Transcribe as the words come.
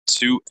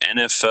to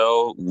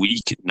NFL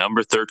week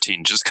number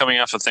 13, just coming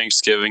off of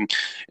Thanksgiving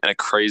and a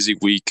crazy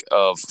week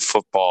of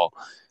football.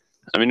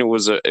 I mean, it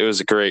was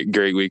a great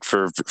week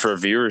for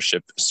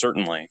viewership,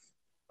 certainly,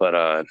 but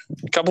a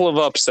couple of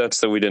upsets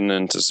that we didn't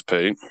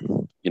anticipate.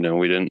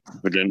 We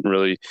didn't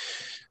really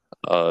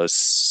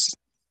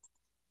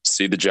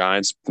see the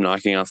Giants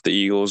knocking off the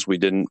Eagles. We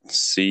didn't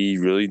see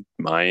really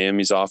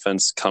Miami's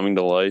offense coming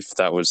to life.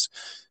 That was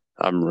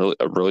a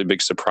really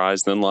big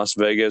surprise. Then Las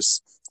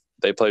Vegas,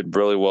 they played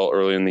really well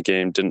early in the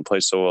game, didn't play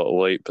so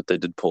well late, but they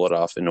did pull it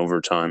off in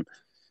overtime.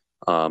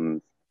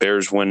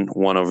 Bears won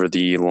over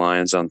the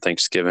Lions on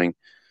Thanksgiving.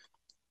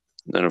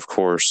 Then, of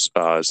course,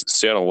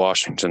 Seattle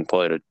Washington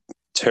played a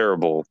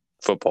terrible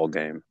football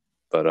game,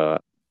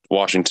 but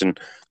Washington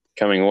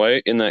coming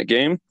away in that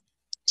game.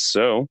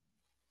 So,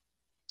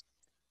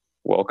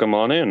 welcome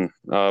on in.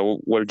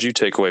 What did you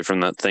take away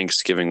from that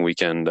Thanksgiving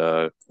weekend,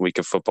 week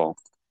of football?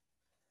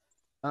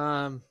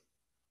 The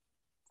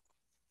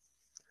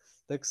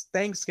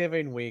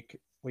Thanksgiving week,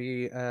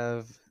 we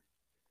have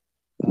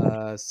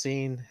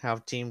seen how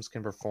teams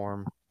can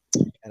perform,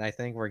 and I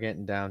think we're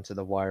getting down to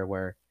the wire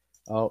where,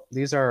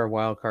 these are our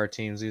wild card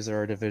teams, these are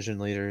our division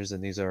leaders,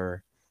 and these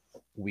are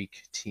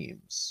weak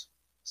teams.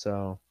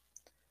 So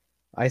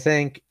I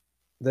think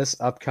this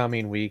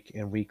upcoming week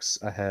and weeks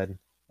ahead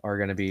are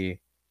going to be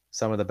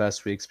some of the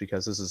best weeks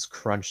because this is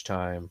crunch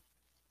time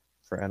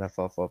for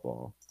NFL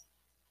football.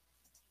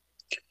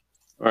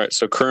 All right,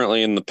 so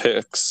currently in the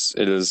picks,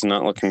 it is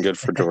not looking good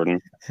for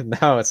Jordan.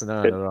 No, it's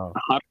not at all.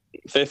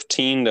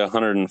 15 to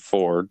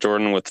 104.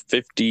 Jordan with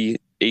 58%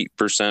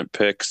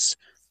 picks.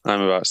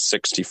 I'm about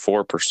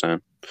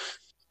 64%.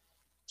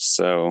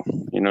 So,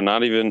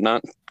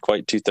 not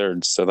quite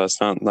 2/3. So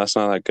that's not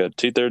that good.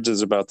 2/3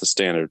 is about the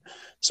standard.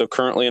 So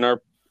currently in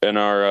our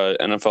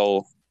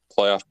NFL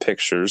playoff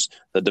pictures,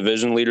 the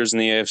division leaders in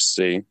the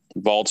AFC,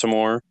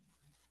 Baltimore,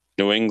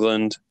 New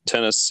England,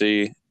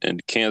 Tennessee,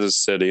 and Kansas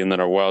City, and then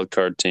our wild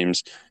card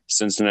teams,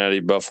 Cincinnati,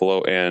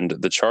 Buffalo, and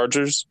the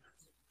Chargers.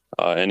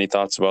 Any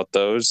thoughts about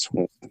those?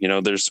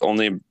 There's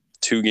only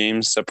 2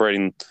 games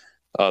separating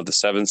the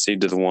 7th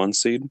seed to the 1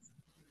 seed.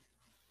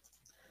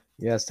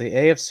 Yes, the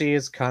AFC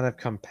is kind of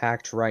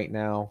compact right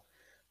now.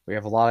 We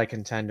have a lot of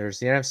contenders.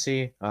 The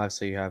NFC,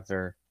 obviously, you have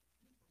their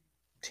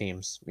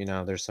teams.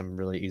 There's some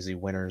really easy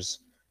winners.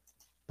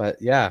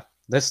 But yeah,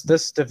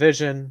 this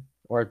division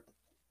or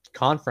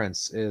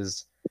conference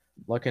is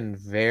looking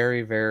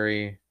very,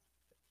 very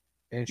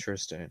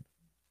interesting.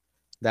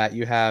 That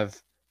you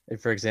have,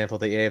 for example,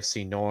 the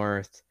AFC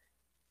North.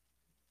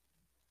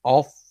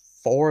 All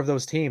 4 of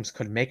those teams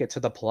could make it to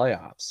the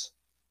playoffs.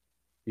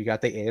 You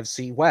got the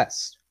AFC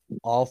West.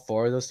 All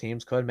 4 of those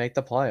teams could make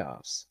the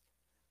playoffs.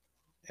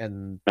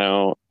 And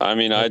no, I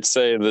mean, I'd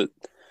say that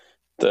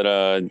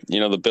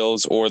the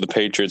Bills or the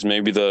Patriots,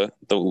 maybe the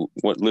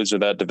what loser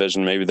that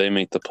division, maybe they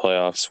make the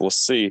playoffs. We'll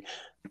see.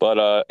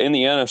 But in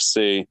the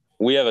NFC,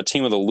 we have a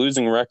team with a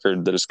losing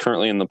record that is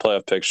currently in the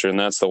playoff picture, and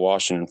that's the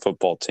Washington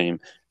football team.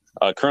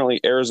 Currently,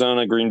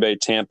 Arizona, Green Bay,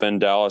 Tampa, and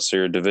Dallas are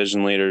your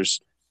division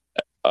leaders.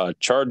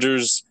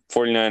 Chargers,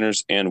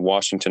 49ers, and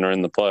Washington are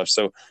in the playoffs.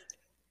 So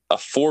a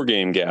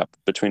 4-game gap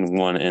between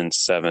 1 and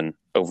 7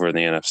 over in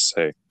the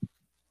NFC.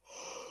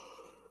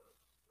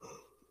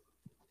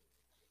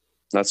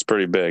 That's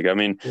pretty big. I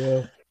mean,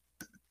 yeah.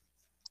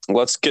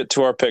 Let's get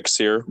to our picks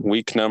here.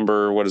 Week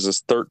number,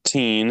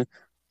 13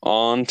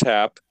 on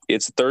tap.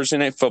 It's Thursday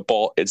Night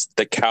Football. It's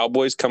the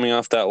Cowboys coming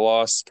off that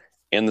loss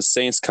and the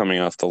Saints coming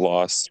off the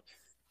loss.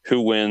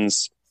 Who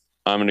wins?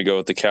 I'm going to go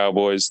with the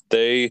Cowboys.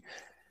 They,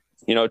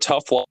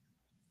 tough loss.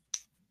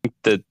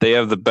 That they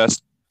have the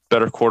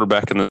better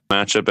quarterback in the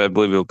matchup. I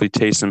believe it'll be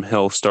Taysom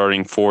Hill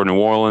starting for New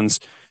Orleans.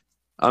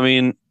 I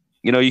mean,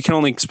 you can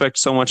only expect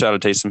so much out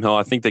of Taysom Hill.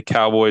 I think the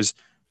Cowboys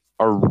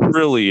are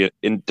really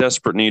in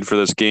desperate need for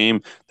this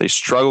game. They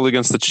struggled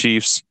against the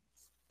Chiefs.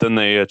 Then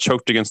they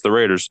choked against the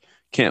Raiders.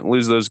 Can't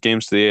lose those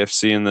games to the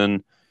AFC and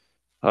then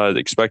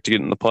expect to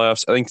get in the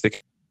playoffs. I think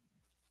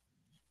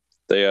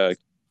they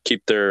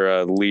keep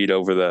their lead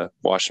over the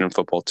Washington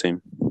football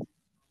team.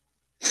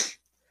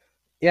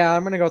 Yeah,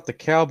 I'm going to go with the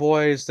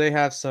Cowboys. They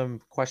have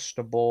some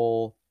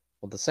questionable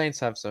 – the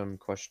Saints have some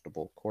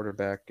questionable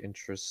quarterback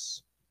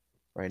interests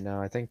right now.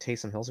 I think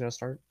Taysom Hill's going to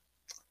start,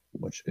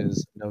 which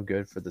is no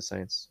good for the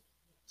Saints.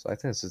 So I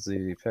think this is the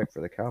easy pick for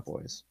the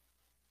Cowboys.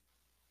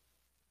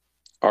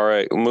 All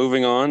right,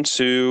 moving on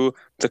to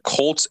the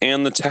Colts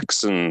and the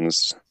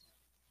Texans.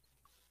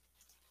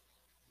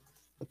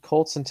 The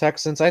Colts and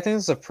Texans, I think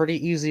this is a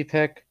pretty easy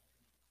pick.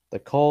 The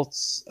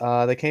Colts,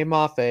 they came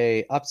off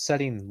a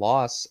upsetting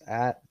loss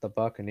at the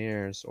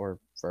Buccaneers, or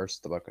versus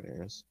the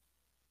Buccaneers.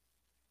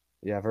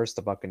 Yeah, versus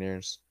the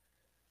Buccaneers.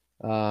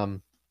 I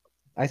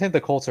think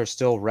the Colts are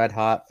still red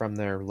hot from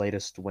their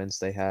latest wins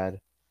they had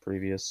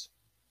previous.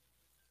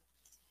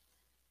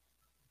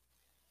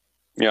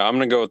 Yeah, I'm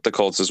going to go with the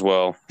Colts as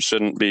well.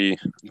 Shouldn't be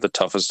the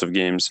toughest of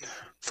games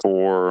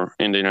for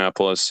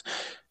Indianapolis.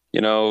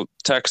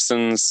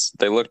 Texans,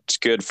 they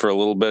looked good for a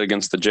little bit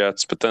against the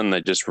Jets, but then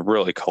they just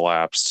really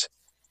collapsed.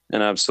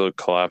 An absolute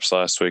collapse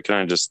last week. And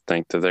I just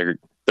think that they're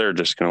they're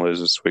just going to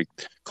lose this week.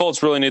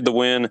 Colts really need the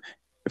win.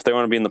 If they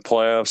want to be in the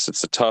playoffs,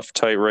 it's a tough,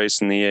 tight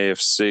race in the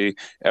AFC.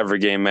 Every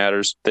game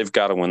matters. They've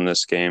got to win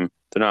this game.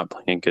 They're not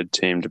playing a good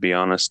team, to be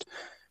honest.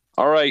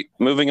 All right,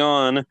 moving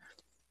on.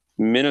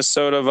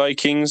 Minnesota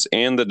Vikings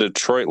and the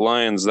Detroit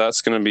Lions.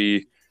 That's going to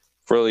be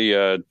really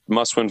a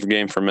must-win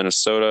game for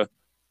Minnesota.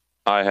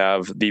 I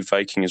have the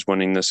Vikings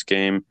winning this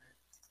game.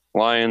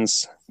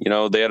 Lions,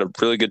 they had a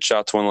really good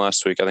shot to win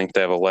last week. I think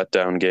they have a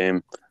letdown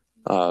game.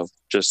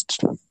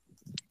 Just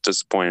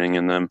disappointing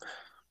in them.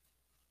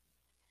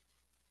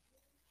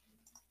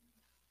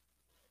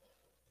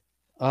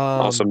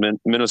 Also,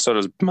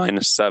 Minnesota's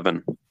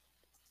 -7.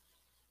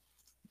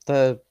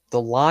 The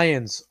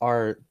Lions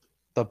are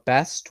the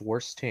best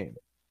worst team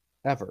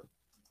ever.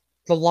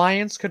 The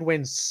Lions could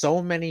win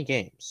so many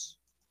games,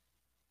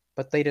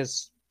 but they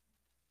just.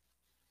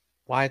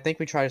 Well, I think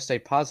we try to stay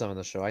positive on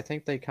the show. I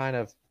think they kind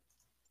of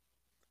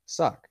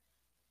suck.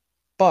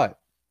 But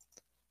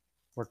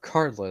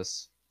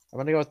regardless, I'm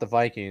gonna go with the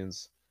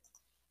Vikings.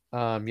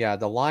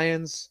 The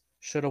Lions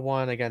should have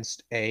won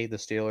against A, the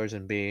Steelers,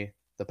 and B,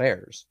 the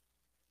Bears.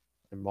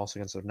 And also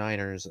against the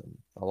Niners and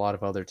a lot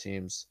of other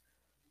teams.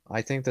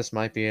 I think this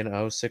might be an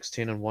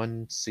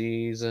 16-1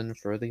 season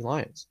for the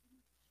Lions.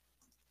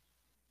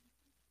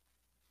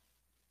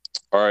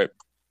 All right.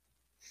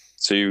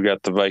 So you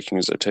got the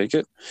Vikings, I take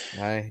it?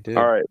 I do.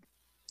 All right.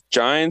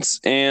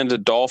 Giants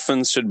and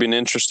Dolphins should be an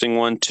interesting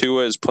one.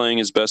 Tua is playing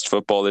his best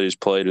football that he's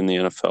played in the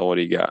NFL. What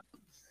do you got?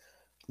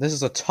 This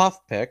is a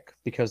tough pick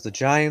because the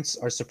Giants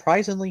are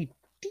surprisingly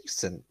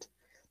decent.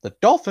 The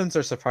Dolphins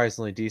are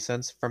surprisingly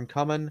decent from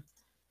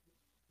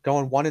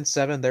going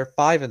 1-7. They're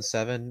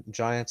 5-7.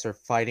 Giants are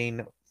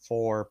fighting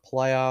for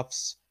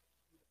playoffs.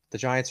 The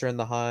Giants are in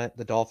the hunt.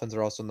 The Dolphins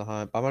are also in the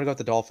hunt. I'm going to go with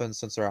the Dolphins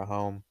since they're at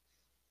home.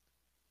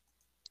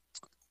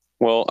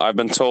 Well, I've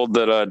been told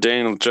that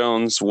Daniel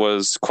Jones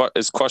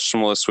is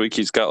questionable this week.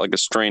 He's got like a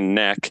strained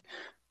neck.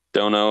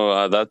 Don't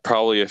know. That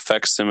probably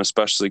affects him,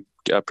 especially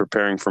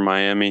preparing for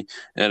Miami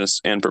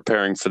and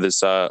preparing for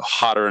this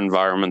hotter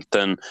environment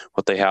than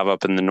what they have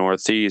up in the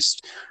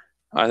Northeast.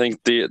 I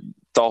think the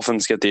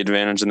Dolphins get the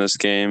advantage in this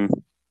game.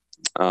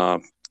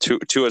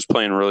 Tua's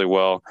playing really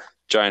well.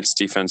 Giants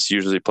defense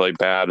usually play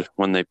bad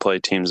when they play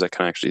teams that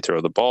can actually throw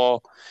the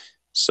ball.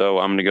 So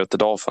I'm going to go with the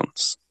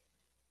Dolphins.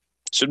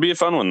 Should be a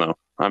fun one, though.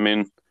 I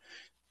mean,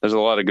 there's a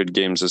lot of good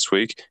games this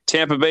week.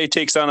 Tampa Bay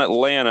takes on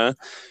Atlanta.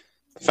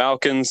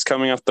 Falcons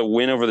coming off the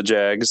win over the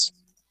Jags.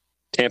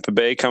 Tampa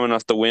Bay coming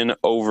off the win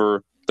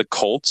over the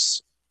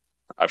Colts.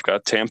 I've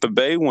got Tampa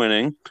Bay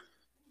winning.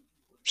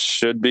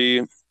 Should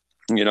be,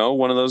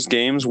 one of those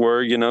games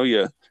where,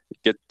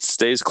 it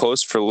stays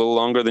close for a little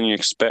longer than you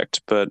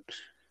expect. But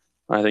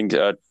I think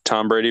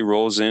Tom Brady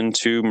rolls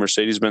into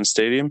Mercedes-Benz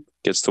Stadium,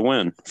 gets the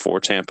win for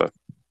Tampa.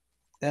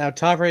 Now,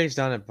 Tom Brady's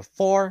done it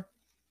before.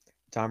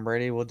 Tom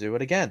Brady will do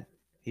it again.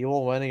 He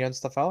will win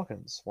against the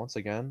Falcons once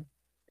again.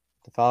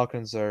 The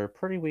Falcons are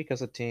pretty weak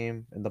as a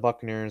team, and the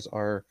Buccaneers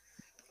are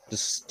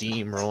just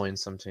steamrolling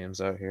some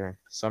teams out here.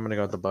 So I'm going to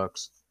go with the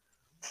Bucs.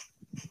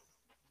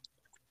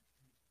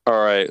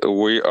 All right,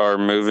 we are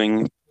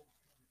moving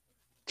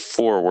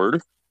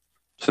forward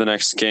to the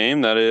next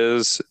game. That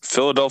is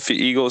Philadelphia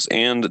Eagles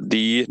and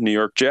the New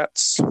York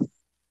Jets.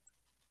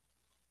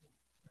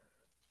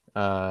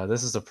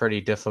 This is a pretty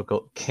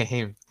difficult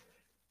game.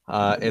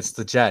 It's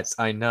the Jets,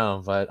 I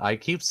know, but I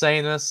keep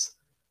saying this.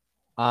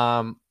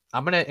 I'm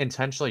going to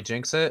intentionally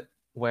jinx it,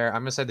 where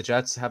I'm going to say the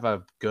Jets have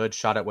a good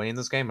shot at winning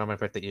this game. I'm going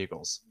to pick the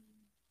Eagles.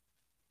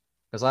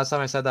 Because last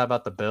time I said that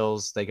about the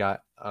Bills, they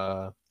got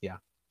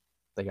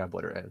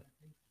obliterated.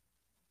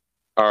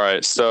 All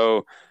right,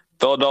 so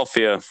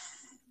Philadelphia,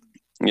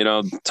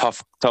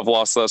 tough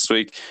loss last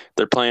week.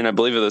 They're playing, I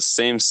believe, at the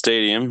same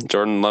stadium.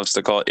 Jordan loves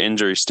to call it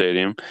Injury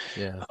Stadium.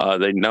 Yeah.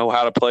 They know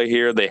how to play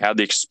here. They had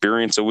the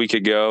experience a week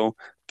ago.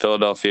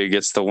 Philadelphia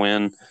gets the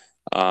win.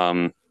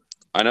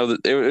 I know that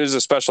it was a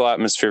special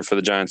atmosphere for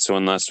the Giants to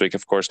win last week.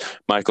 Of course,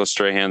 Michael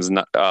Strahan's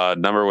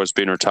number was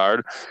being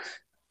retired.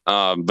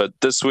 But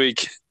this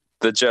week,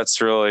 the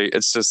Jets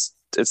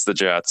it's the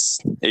Jets.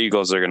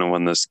 Eagles are going to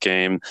win this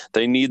game.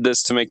 They need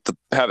this to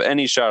have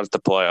any shot at the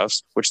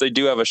playoffs, which they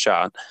do have a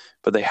shot,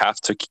 but they have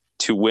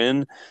to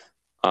win.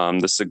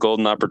 This is a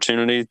golden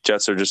opportunity.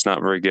 Jets are just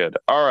not very good.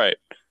 All right.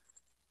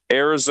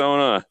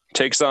 Arizona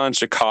takes on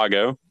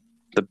Chicago.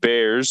 The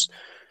Bears,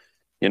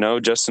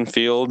 Justin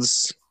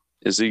Fields,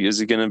 is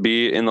he going to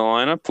be in the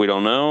lineup? We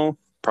don't know.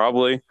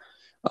 Probably.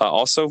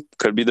 Also,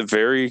 could be the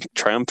very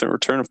triumphant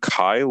return of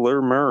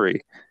Kyler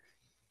Murray.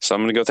 So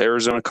I'm going to go with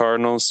Arizona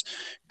Cardinals.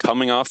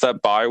 Coming off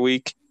that bye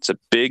week, it's a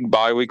big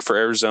bye week for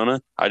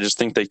Arizona. I just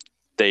think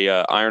they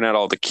iron out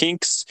all the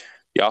kinks.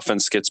 The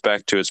offense gets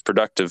back to its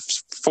productive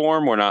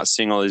form. We're not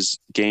seeing all these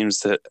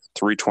games at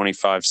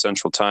 3:25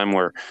 Central Time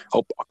where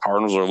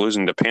Cardinals are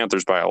losing to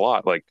Panthers by a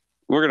lot. Like,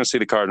 we're going to see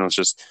the Cardinals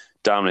just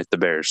dominate the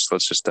Bears.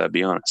 Let's just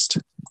be honest.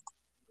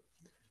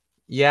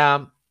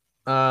 Yeah.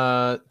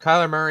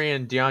 Kyler Murray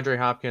and DeAndre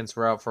Hopkins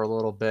were out for a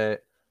little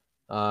bit.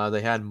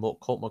 They had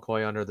Colt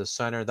McCoy under the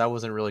center. That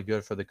wasn't really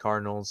good for the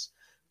Cardinals.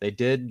 They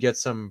did get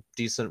some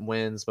decent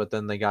wins, but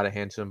then they got a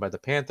hand to them by the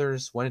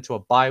Panthers, went into a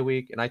bye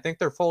week, and I think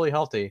they're fully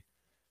healthy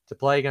to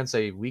play against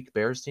a weak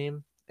Bears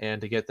team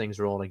and to get things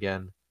rolling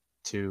again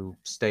to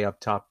stay up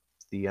top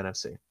the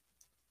NFC.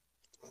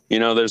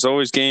 There's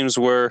always games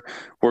where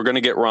we're going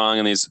to get wrong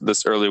in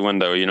this early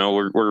window.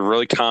 We're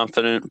really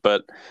confident,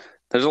 but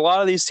there's a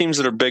lot of these teams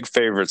that are big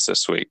favorites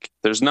this week.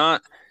 There's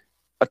not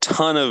a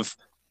ton of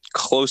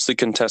closely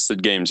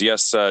contested games.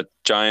 Yes,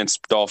 Giants,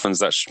 Dolphins,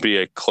 that should be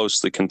a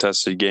closely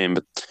contested game,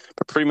 but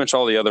pretty much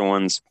all the other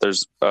ones,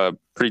 there's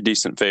pretty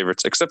decent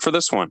favorites, except for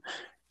this one.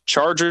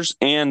 Chargers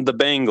and the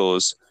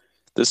Bengals.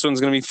 This one's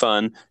going to be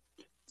fun.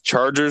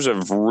 Chargers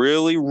have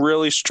really,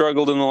 really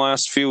struggled in the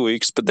last few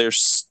weeks, but they're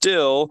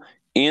still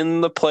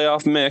in the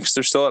playoff mix.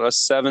 They're still at a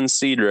 7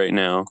 seed right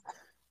now.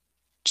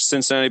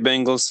 Cincinnati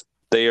Bengals,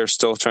 they are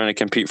still trying to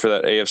compete for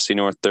that AFC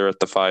North. They're at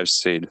the 5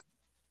 seed.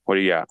 What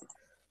do you got?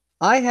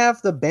 I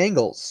have the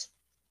Bengals.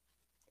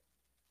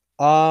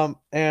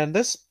 And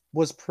this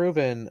was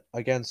proven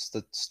against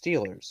the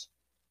Steelers.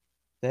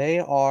 They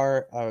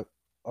are a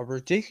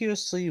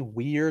ridiculously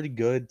weird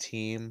good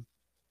team.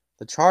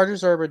 The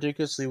Chargers are a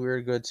ridiculously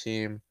weird good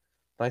team,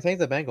 but I think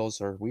the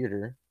Bengals are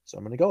weirder, so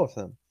I'm going to go with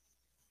them.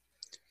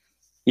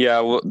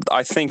 Yeah, well,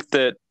 I think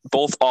that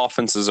both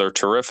offenses are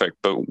terrific,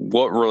 but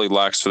what really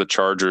lacks for the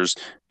Chargers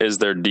is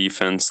their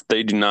defense.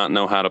 They do not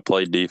know how to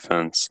play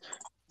defense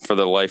for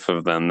the life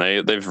of them.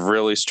 They've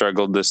really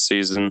struggled this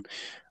season.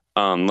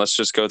 Let's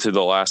just go through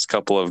the last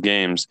couple of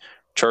games.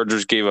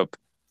 Chargers gave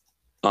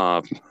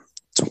up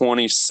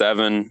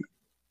 27,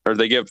 or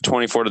they gave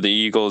 24 to the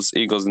Eagles.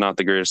 Eagles not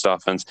the greatest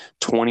offense.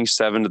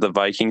 27 to the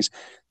Vikings.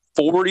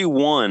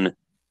 41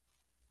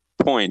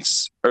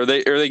 points, or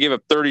they gave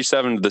up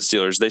 37 to the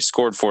Steelers. They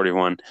scored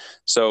 41.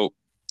 So,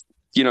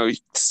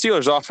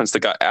 Steelers offense that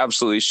got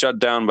absolutely shut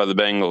down by the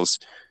Bengals.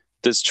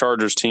 This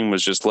Chargers team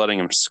was just letting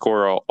them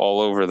score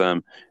all over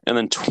them. And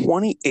then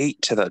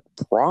 28 to the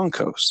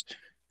Broncos.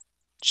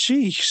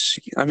 Jeez.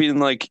 I mean,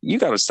 you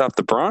got to stop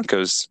the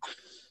Broncos.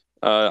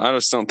 I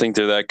just don't think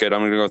they're that good.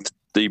 I'm going to go with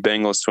the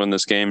Bengals to win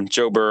this game.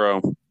 Joe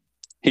Burrow,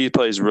 he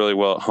plays really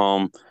well at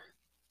home.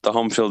 The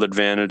home field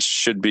advantage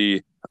should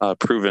be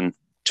proven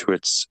to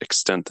its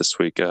extent this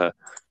week. I'm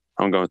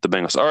going with the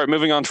Bengals. All right,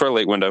 moving on to our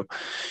late window.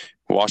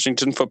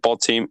 Washington football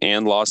team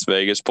and Las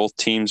Vegas. Both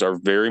teams are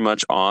very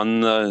much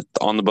on the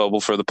bubble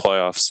for the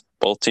playoffs.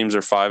 Both teams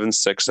are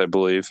 5-6, I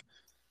believe.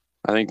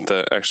 I think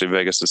actually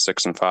Vegas is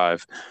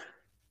 6-5.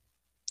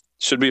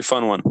 Should be a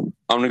fun one.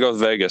 I'm going to go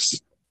with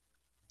Vegas.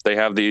 They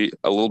have a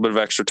little bit of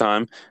extra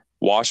time.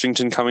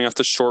 Washington coming off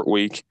the short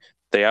week.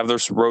 They have their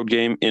road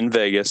game in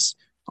Vegas.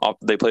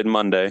 They played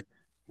Monday.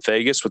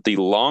 Vegas with the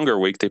longer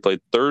week, they played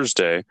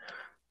Thursday.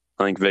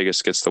 I think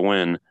Vegas gets the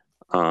win.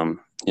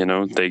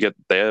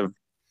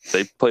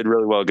 They played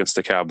really well against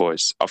the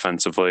Cowboys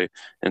offensively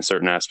in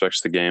certain aspects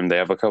of the game. They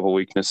have a couple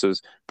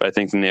weaknesses, but I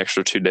think in the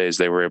extra 2 days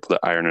they were able to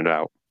iron it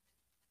out.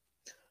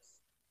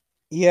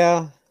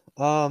 Yeah,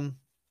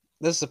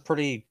 this is a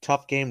pretty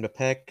tough game to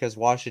pick because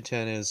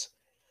Washington is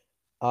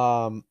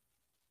one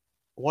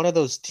of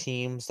those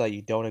teams that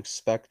you don't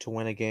expect to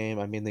win a game.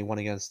 I mean, they won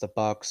against the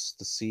Bucks,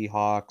 the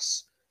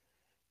Seahawks,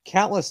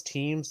 countless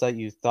teams that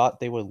you thought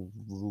they would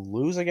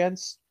lose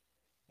against,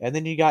 and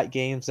then you got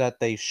games that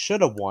they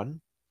should have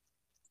won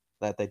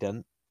that they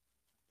didn't.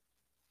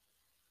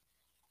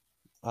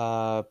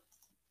 I'm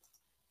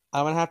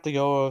gonna have to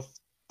go with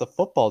the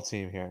football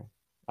team here.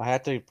 I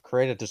had to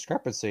create a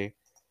discrepancy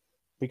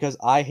because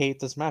I hate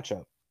this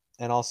matchup,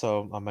 and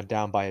also I'm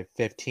down by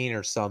 15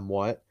 or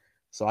somewhat.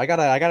 So I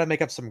gotta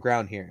make up some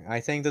ground here. I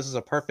think this is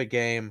a perfect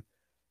game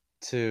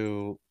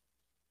to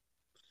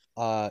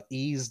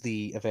ease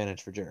the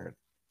advantage for Jared.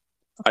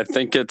 I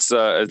think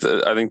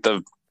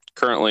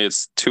currently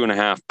it's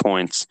 2.5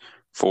 points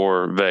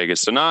for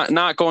Vegas. So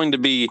not going to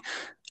be.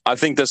 I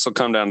think this will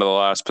come down to the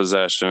last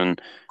possession.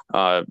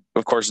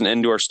 Of course, an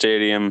indoor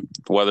stadium,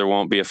 weather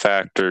won't be a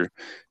factor.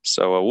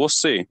 So we'll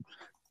see.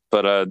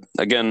 But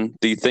again,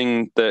 the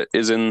thing that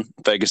is in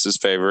Vegas's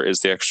favor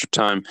is the extra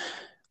time.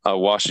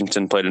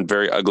 Washington played a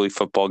very ugly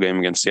football game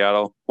against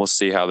Seattle. We'll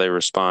see how they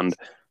respond.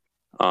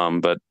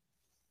 But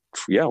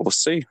yeah, we'll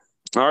see.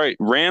 All right,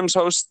 Rams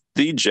host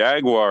the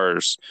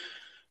Jaguars.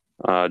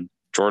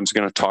 Jordan's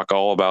going to talk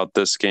all about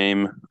this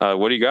game.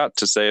 What do you got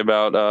to say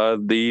about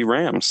the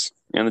Rams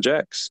and the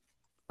Jags?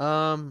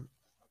 The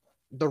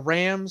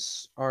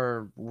Rams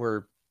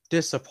were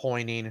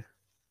disappointing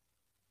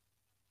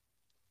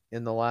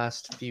in the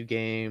last few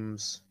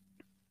games.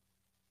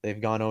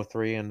 They've gone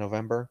 0-3 in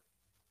November.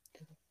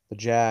 The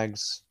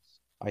Jags,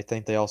 I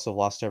think they also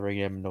lost every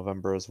game in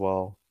November as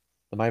well.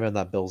 It might have been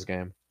that Bills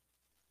game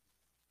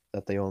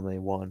that they only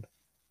won.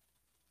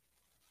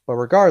 But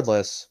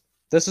regardless,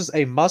 this is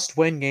a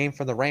must-win game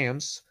for the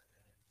Rams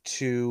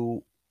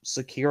to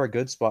secure a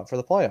good spot for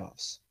the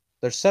playoffs.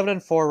 They're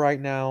 7-4 right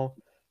now.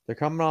 They're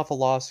coming off a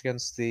loss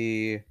against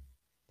the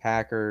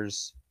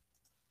Packers.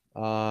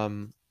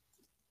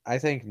 I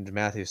think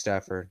Matthew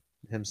Stafford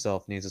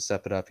himself needs to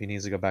step it up. He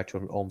needs to go back to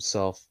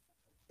himself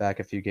back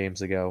a few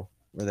games ago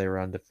where they were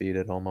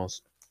undefeated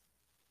almost.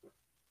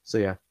 So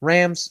yeah,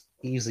 Rams,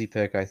 easy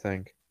pick, I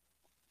think.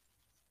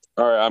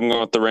 All right, I'm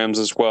going with the Rams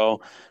as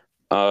well.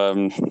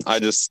 I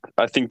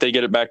think they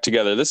get it back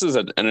together. This is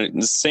an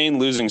insane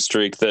losing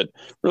streak that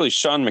really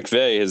Sean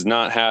McVay has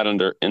not had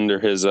under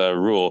his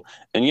rule,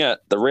 and yet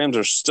the Rams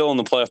are still in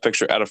the playoff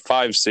picture at a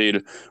 5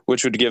 seed,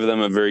 which would give them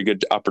a very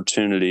good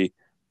opportunity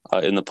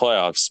in the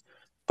playoffs.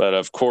 But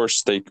of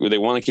course, they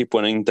want to keep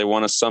winning. They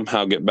want to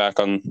somehow get back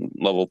on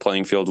level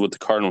playing field with the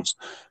Cardinals.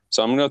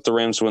 So I'm going to let the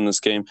Rams win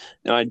this game.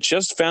 And I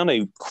just found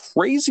a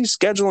crazy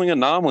scheduling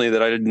anomaly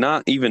that I did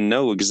not even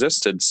know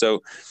existed.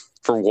 So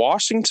for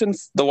Washington,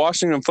 the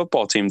Washington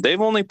football team,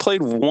 they've only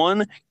played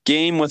one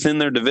game within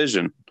their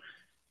division.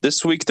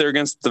 This week they're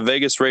against the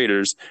Vegas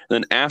Raiders.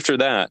 And then after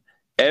that,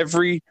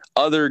 every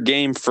other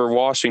game for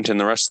Washington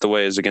the rest of the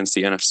way is against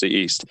the NFC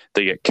East.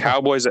 They get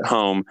Cowboys at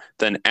home,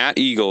 then at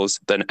Eagles,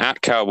 then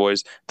at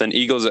Cowboys, then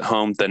Eagles at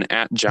home, then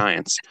at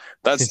Giants.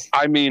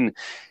 I mean,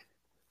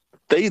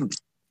 they're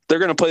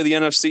going to play the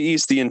NFC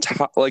East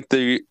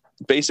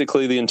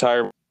basically the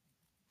entire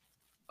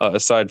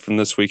aside from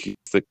this week,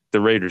 the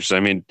Raiders.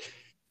 I mean,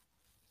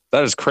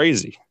 that is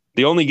crazy.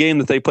 The only game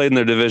that they played in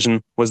their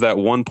division was that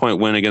 1-point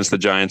win against the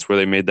Giants where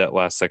they made that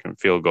last-second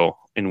field goal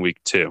in week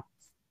 2.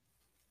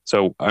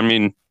 So, I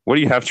mean, what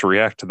do you have to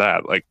react to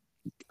that? Like,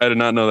 I did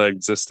not know that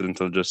existed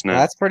until just now.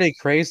 That's pretty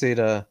crazy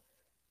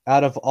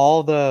out of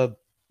all the,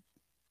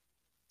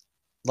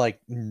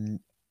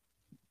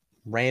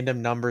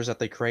 random numbers that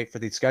they create for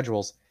these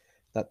schedules,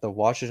 that the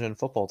Washington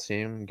football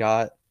team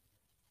got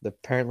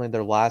apparently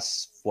their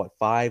last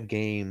 5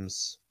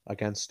 games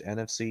against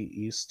NFC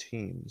East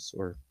teams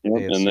or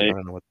AFC. I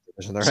don't know what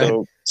division they're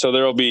in. So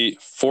there will be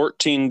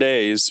 14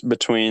 days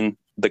between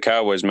the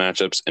Cowboys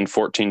matchups and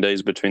 14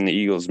 days between the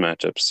Eagles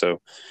matchups. So,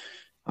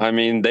 I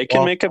mean, they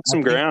can make up some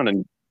ground.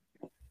 And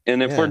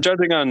if we're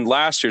judging on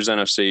last year's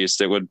NFC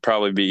East, it would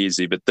probably be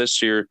easy. But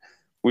this year,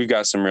 we've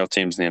got some real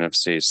teams in the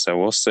NFC, so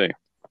we'll see.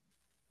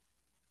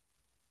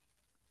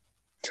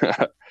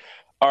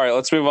 All right,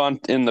 let's move on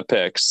in the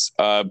picks.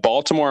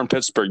 Baltimore and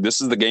Pittsburgh.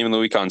 This is the game of the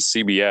week on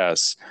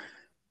CBS.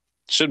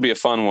 Should be a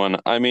fun one.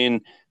 I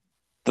mean,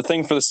 the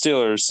thing for the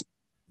Steelers,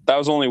 that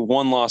was only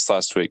one loss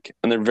last week,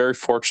 and they're very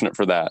fortunate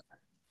for that.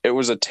 It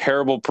was a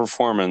terrible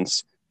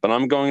performance, but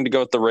I'm going to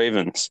go with the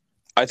Ravens.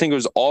 I think it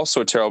was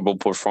also a terrible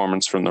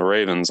performance from the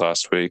Ravens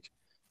last week,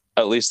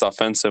 at least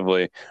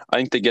offensively. I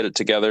think they get it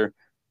together.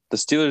 The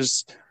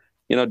Steelers,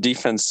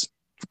 defense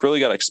really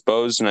got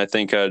exposed, and I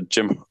think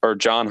John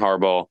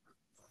Harbaugh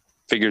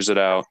figures it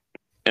out.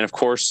 And of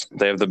course,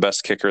 they have the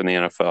best kicker in the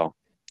NFL.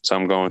 So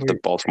I'm going with the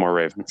Baltimore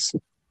Ravens.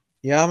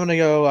 Yeah, I'm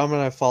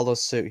gonna follow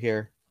suit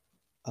here.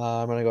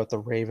 I'm gonna go with the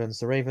Ravens.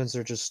 The Ravens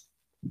are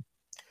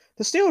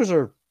the Steelers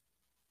are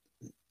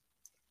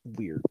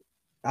weird.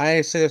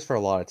 I say this for a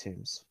lot of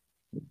teams.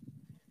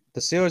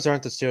 The Steelers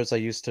aren't the Steelers I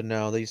used to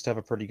know. They used to have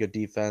a pretty good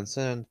defense.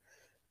 And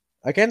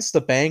against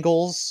the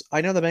Bengals,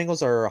 I know the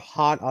Bengals are a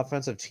hot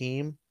offensive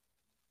team,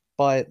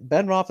 but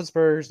Ben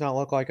Roethlisberger's not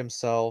look like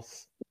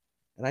himself.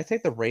 And I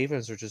think the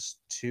Ravens are just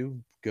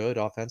too good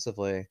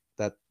offensively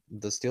that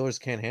the Steelers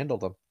can't handle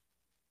them.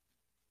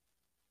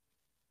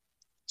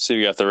 So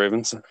you got the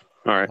Ravens? All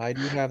right. I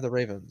do have the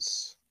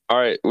Ravens. All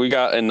right. We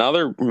got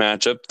another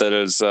matchup that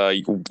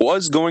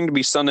was going to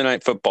be Sunday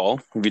Night Football.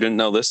 If you didn't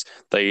know this,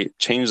 they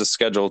changed the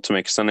schedule to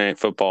make Sunday Night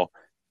Football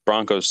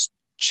Broncos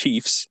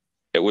Chiefs.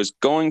 It was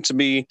going to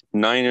be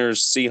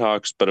Niners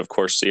Seahawks, but of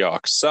course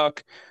Seahawks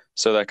suck.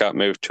 So that got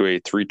moved to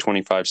a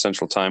 3:25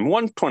 Central Time,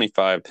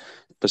 1:25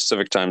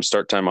 Pacific Time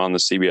start time on the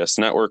CBS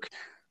network.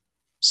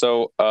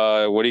 So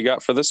what do you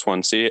got for this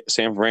one?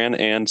 San Fran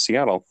and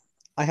Seattle.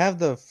 I have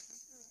the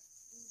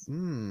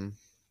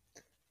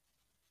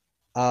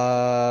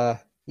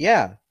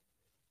yeah.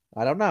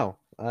 I don't know.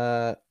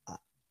 I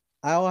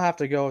will have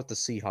to go with the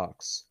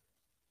Seahawks.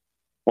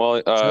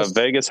 Well,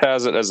 Vegas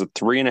has it as a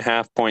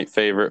 3.5-point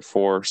favorite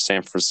for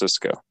San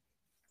Francisco.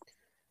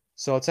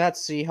 So it's at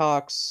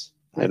Seahawks.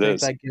 I think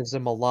that gives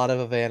them a lot of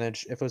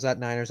advantage. If it was at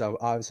Niners, I would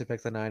obviously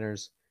pick the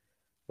Niners.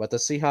 But the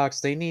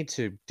Seahawks, they need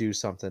to do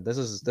something. This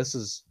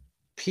is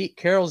Pete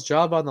Carroll's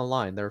job on the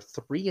line. They're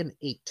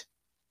 3-8.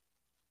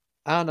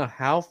 I don't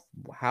know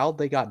how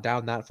they got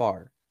down that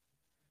far.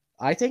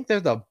 I think they're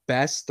the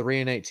best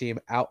 3-8 team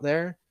out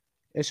there.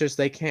 It's just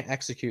they can't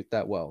execute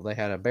that well. They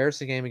had an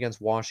embarrassing game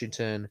against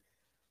Washington.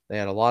 They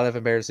had a lot of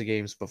embarrassing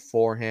games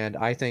beforehand.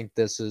 I think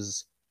this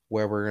is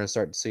where we're going to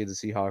start to see the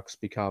Seahawks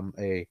become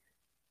a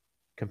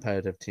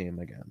competitive team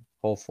again,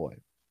 hopefully.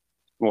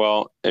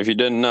 Well, if you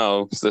didn't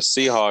know, the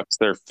Seahawks,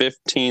 they're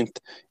 15th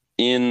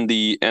in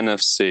the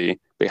NFC,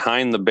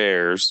 behind the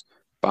Bears,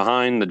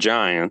 behind the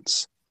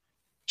Giants,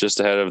 just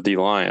ahead of the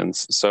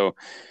Lions. So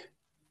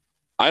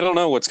I don't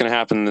know what's going to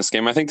happen in this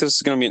game. I think this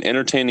is going to be an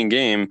entertaining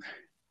game.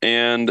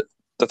 And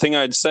the thing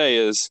I'd say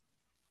is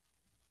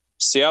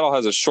Seattle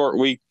has a short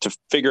week to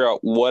figure out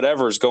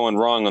whatever's going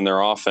wrong on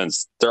their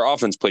offense. Their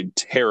offense played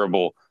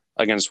terrible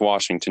against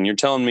Washington. You're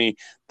telling me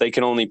they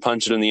can only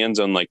punch it in the end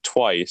zone like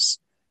twice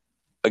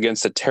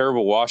against a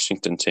terrible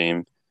Washington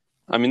team.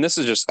 I mean, this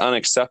is just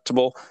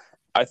unacceptable.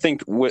 I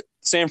think what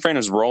San Fran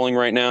is rolling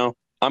right now,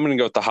 I'm going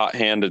to go with the hot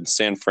hand in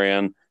San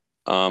Fran.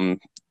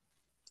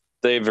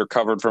 They've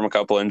recovered from a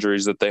couple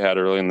injuries that they had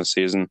early in the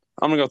season.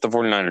 I'm going to go with the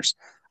 49ers.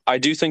 I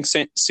do think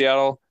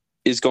Seattle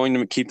is going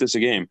to keep this a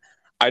game.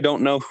 I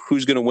don't know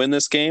who's going to win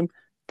this game,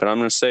 but I'm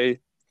going to say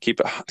keep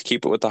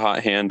it with the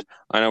hot hand.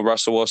 I know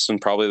Russell Wilson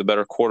probably the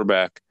better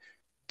quarterback,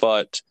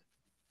 but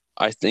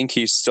I think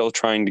he's still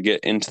trying to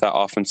get into that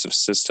offensive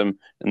system,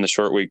 and the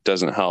short week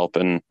doesn't help.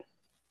 And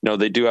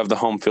they do have the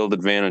home field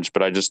advantage,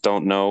 but I just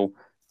don't know.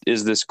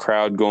 Is this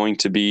crowd going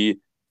to be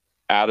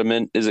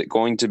adamant? Is it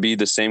going to be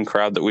the same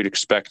crowd that we'd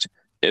expect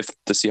if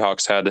the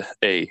Seahawks had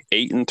a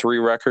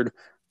 8-3 record?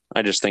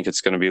 I just think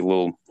it's going to be a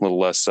little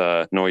less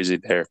noisy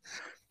there.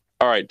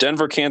 All right,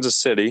 Denver, Kansas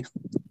City.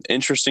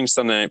 Interesting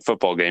Sunday night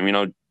football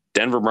game.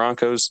 Denver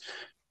Broncos,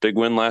 big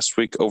win last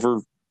week over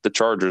the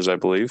Chargers, I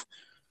believe.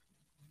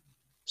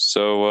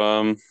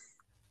 So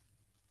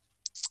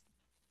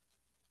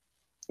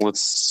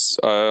let's.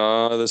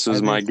 This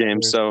is my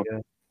game. So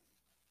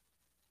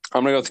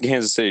I'm gonna go with the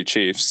Kansas City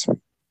Chiefs.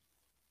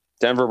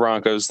 Denver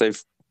Broncos.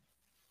 They've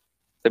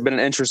been an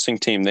interesting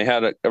team. They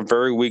had a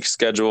very weak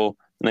schedule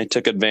and they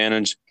took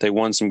advantage. They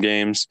won some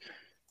games.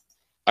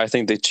 I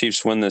think the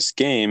Chiefs win this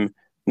game.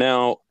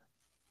 Now,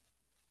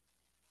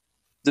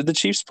 did the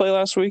Chiefs play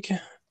last week?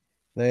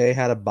 They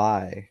had a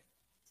bye.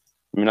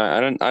 I mean, I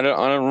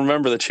don't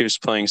remember the Chiefs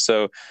playing.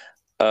 So,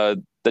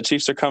 the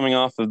Chiefs are coming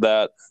off of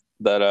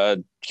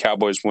that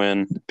Cowboys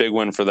win, big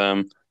win for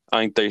them.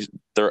 I think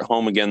they're at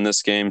home again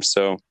this game,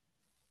 so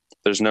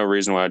there's no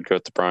reason why I'd go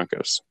with the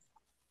Broncos.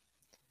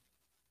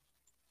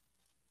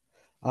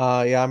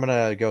 Yeah, I'm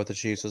gonna go with the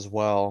Chiefs as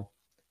well.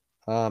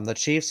 The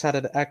Chiefs had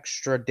an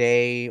extra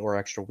day or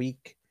extra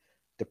week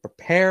to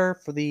prepare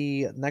for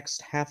the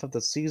next half of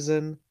the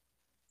season.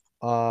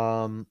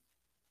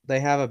 They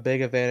have a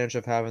big advantage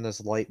of having this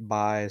light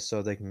bye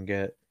so they can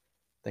get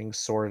things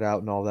sorted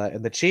out and all that.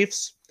 And the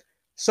Chiefs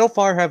so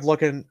far have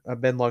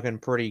been looking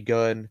pretty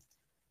good.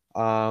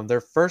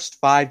 Their first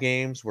 5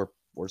 games or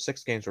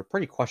 6 games were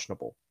pretty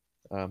questionable.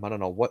 I don't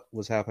know what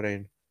was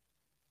happening.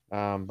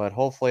 But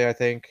hopefully I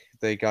think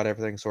they got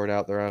everything sorted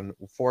out. They're on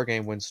a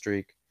 4-game win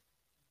streak.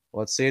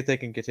 Let's see if they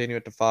can continue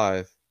it to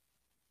 5.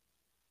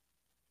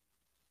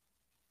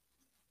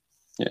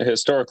 Yeah,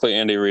 historically,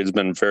 Andy Reid's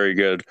been very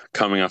good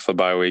coming off a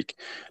bye week.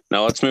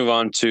 Now let's move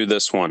on to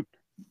this one.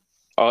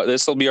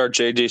 This will be our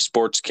JJ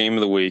Sports Game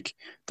of the Week.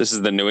 This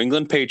is the New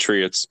England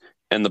Patriots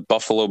and the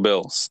Buffalo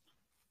Bills.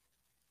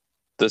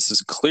 This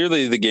is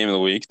clearly the game of the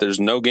week. There's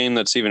no game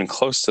that's even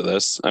close to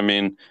this. I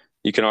mean,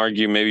 you can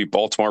argue maybe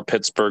Baltimore,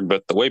 Pittsburgh,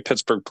 but the way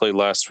Pittsburgh played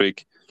last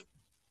week,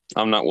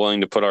 I'm not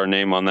willing to put our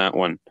name on that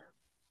one.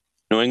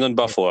 New England,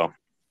 Buffalo.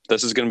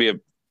 This is going to be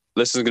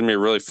a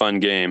really fun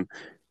game.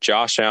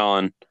 Josh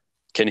Allen,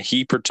 can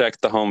he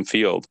protect the home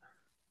field?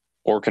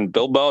 Or can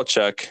Bill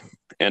Belichick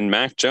and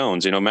Mac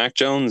Jones, Mac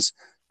Jones,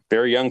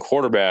 very young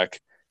quarterback,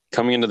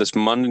 coming into this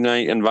Monday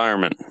night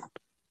environment.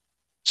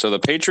 So the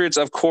Patriots,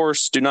 of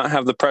course, do not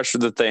have the pressure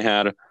that they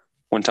had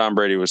when Tom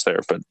Brady was there.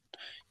 But,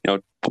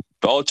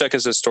 Belichick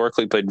has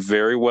historically played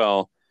very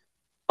well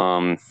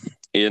in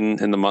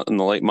the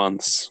late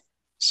months.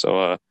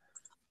 So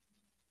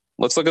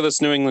let's look at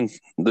the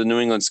New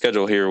England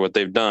schedule here, what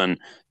they've done.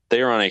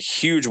 They are on a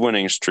huge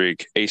winning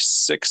streak, a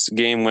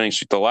 6-game winning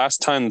streak. The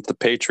last time that the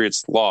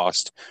Patriots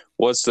lost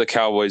was to the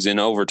Cowboys in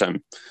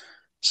overtime.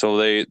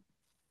 So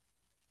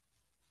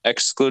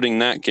excluding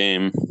that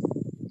game,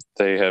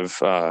 they've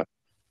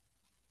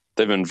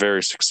been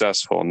very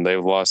successful, and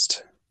they've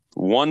lost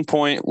 1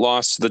 point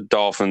loss to the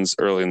Dolphins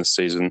early in the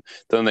season.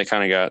 Then they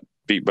kind of got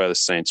beat by the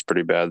Saints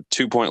pretty bad.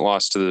 2-point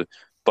loss to the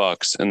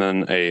Bucks, and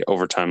then a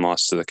overtime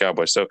loss to the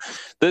Cowboys. So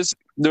this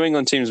New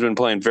England team has been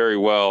playing very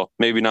well.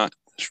 Maybe not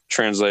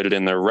translated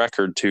in their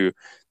record to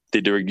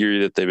the degree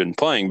that they've been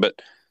playing, but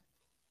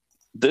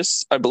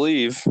this, I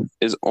believe,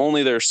 is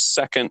only their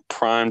second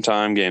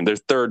primetime game, their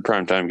third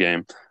primetime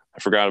game. I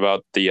forgot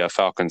about the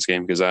Falcons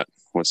game because that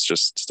was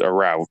just a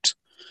rout,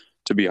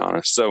 to be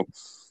honest. So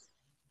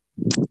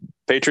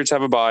Patriots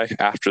have a bye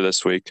after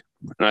this week,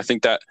 and I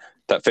think that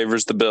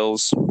favors the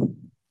Bills,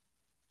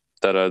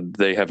 that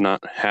they have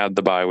not had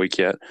the bye week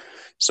yet.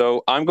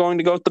 So I'm going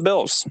to go with the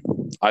Bills.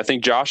 I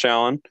think Josh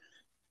Allen,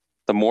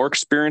 the more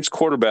experienced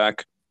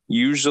quarterback,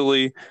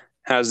 usually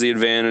has the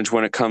advantage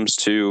when it comes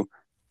to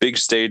big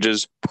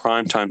stages,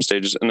 primetime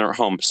stages, and they're at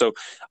home. So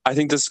I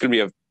think this is going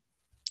to be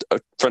a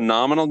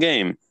phenomenal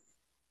game,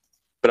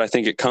 but I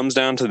think it comes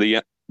down to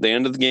the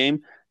end of the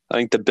game. I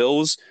think the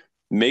Bills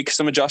make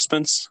some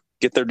adjustments,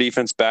 get their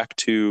defense back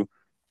to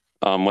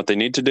what they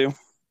need to do.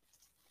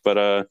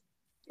 But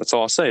that's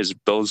all I'll say is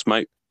Bills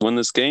might win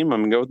this game.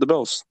 I'm going to go with the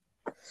Bills.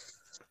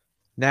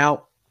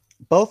 Now,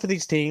 both of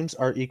these teams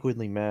are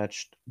equally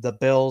matched. The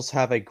Bills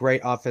have a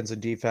great offense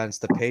and defense.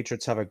 The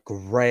Patriots have a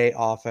great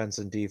offense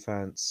and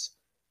defense.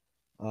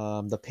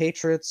 The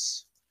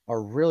Patriots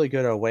are really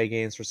good at away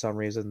games for some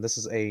reason. This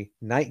is a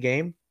night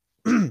game.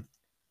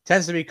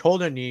 Tends to be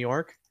cold in New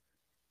York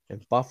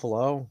and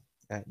Buffalo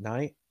at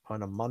night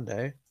on a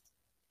Monday.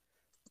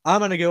 I'm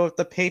going to go with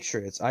the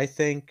Patriots. I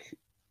think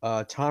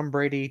Tom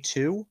Brady,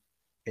 too,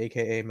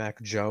 aka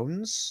Mac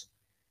Jones,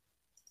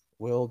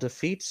 will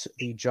defeat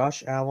the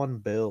Josh Allen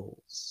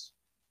Bills.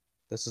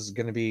 This is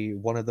going to be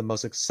one of the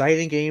most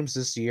exciting games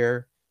this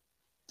year.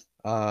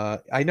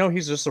 I know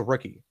he's just a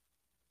rookie,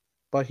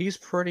 but he's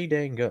pretty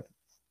dang good.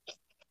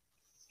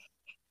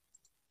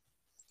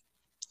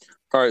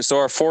 All right, so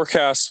our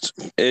forecast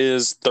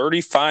is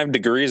 35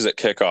 degrees at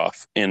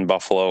kickoff in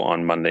Buffalo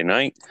on Monday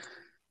night.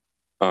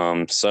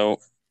 So,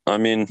 I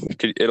mean,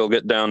 it'll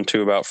get down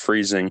to about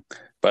freezing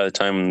by the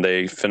time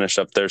they finish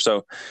up there.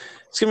 So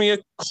it's going to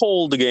be a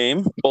cold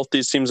game. Both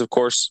these teams, of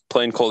course,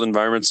 play in cold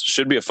environments.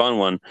 Should be a fun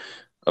one.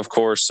 Of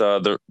course,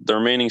 the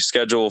remaining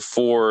schedule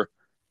for,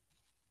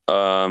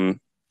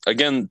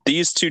 again,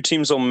 these two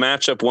teams will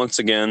match up once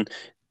again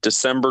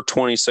December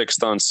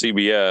 26th on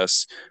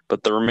CBS,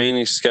 but the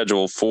remaining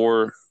schedule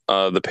for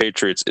the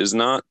Patriots is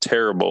not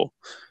terrible.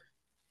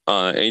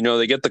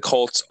 They get the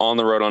Colts on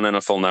the road on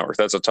NFL Network.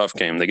 That's a tough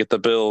game. They get the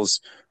Bills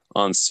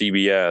on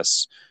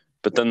CBS,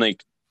 but then they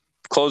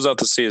close out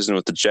the season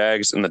with the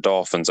Jags and the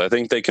Dolphins. I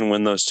think they can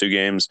win those two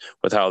games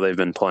with how they've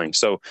been playing.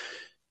 So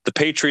the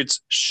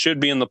Patriots should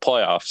be in the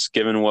playoffs,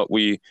 given what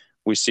we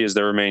see as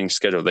their remaining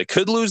schedule. They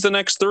could lose the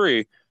next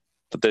three,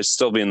 but they'd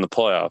still be in the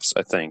playoffs,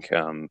 I think.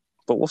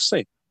 But we'll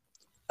see.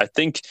 I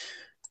think,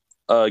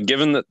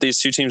 given that these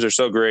two teams are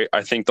so great,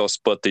 I think they'll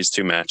split these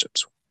two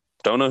matchups.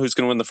 Don't know who's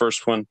going to win the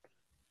first one.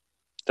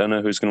 Don't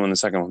know who's going to win the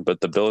second one.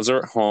 But the Bills are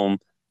at home.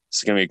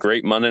 It's going to be a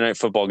great Monday Night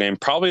Football game.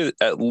 Probably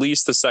at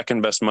least the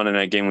second best Monday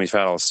night game we've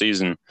had all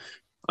season.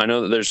 I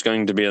know that there's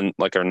going to be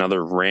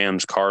another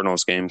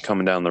Rams-Cardinals game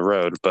coming down the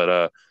road.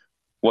 But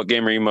what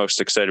game are you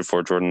most excited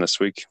for, Jordan, this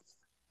week?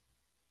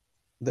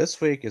 This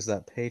week is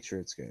that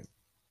Patriots game.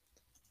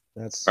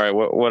 That's all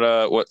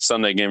right. What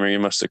Sunday game are you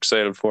most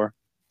excited for?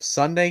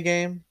 Sunday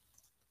game.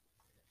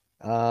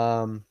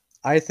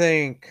 I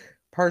think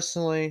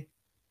personally,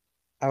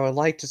 I would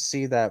like to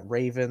see that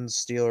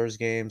Ravens-Steelers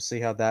game, see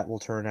how that will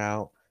turn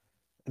out.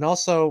 And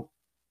also,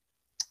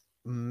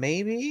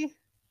 maybe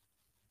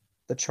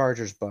the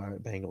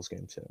Chargers-Bengals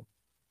game too.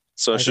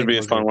 So it should be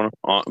a fun one.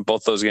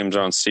 Both those games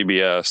are on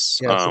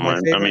CBS. Yeah, so my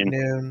favorite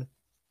noon,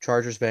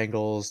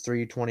 Chargers-Bengals,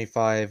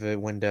 3:25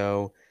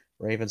 window,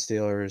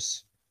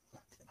 Ravens-Steelers.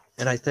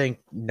 And I think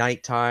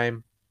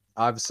nighttime,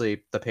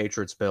 obviously the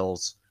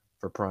Patriots-Bills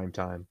for prime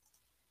time.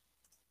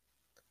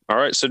 All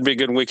right, so it'd be a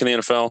good week in the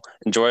NFL.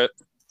 Enjoy it.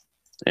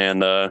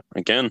 And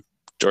again,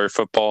 enjoy your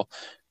football.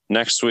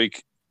 Next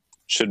week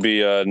should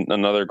be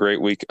another great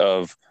week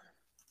of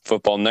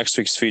football. Next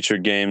week's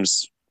featured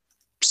games,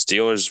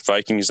 Steelers,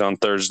 Vikings on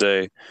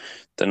Thursday.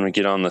 Then we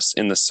get on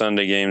in the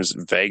Sunday games,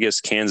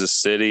 Vegas, Kansas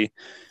City,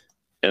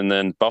 and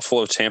then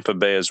Buffalo, Tampa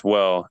Bay as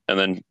well. And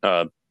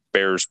then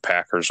Bears,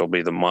 Packers will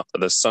be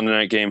the Sunday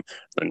night game.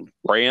 Then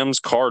Rams,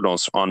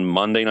 Cardinals on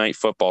Monday Night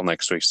Football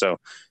next week. So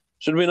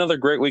should be another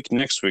great week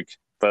next week.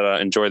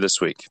 But enjoy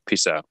this week.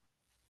 Peace out.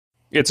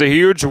 It's a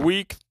huge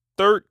week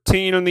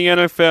 13 in the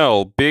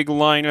NFL. Big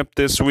lineup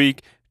this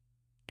week.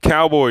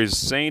 Cowboys,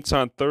 Saints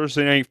on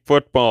Thursday Night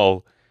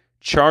Football.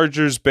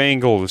 Chargers,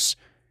 Bengals.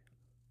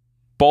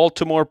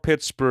 Baltimore,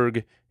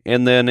 Pittsburgh.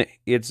 And then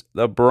it's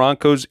the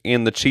Broncos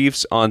and the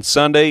Chiefs on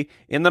Sunday.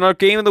 And then our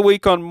game of the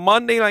week on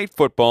Monday Night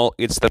Football,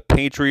 it's the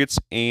Patriots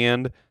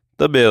and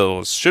the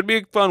Bills. Should be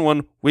a fun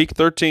one. Week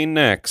 13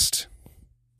 next.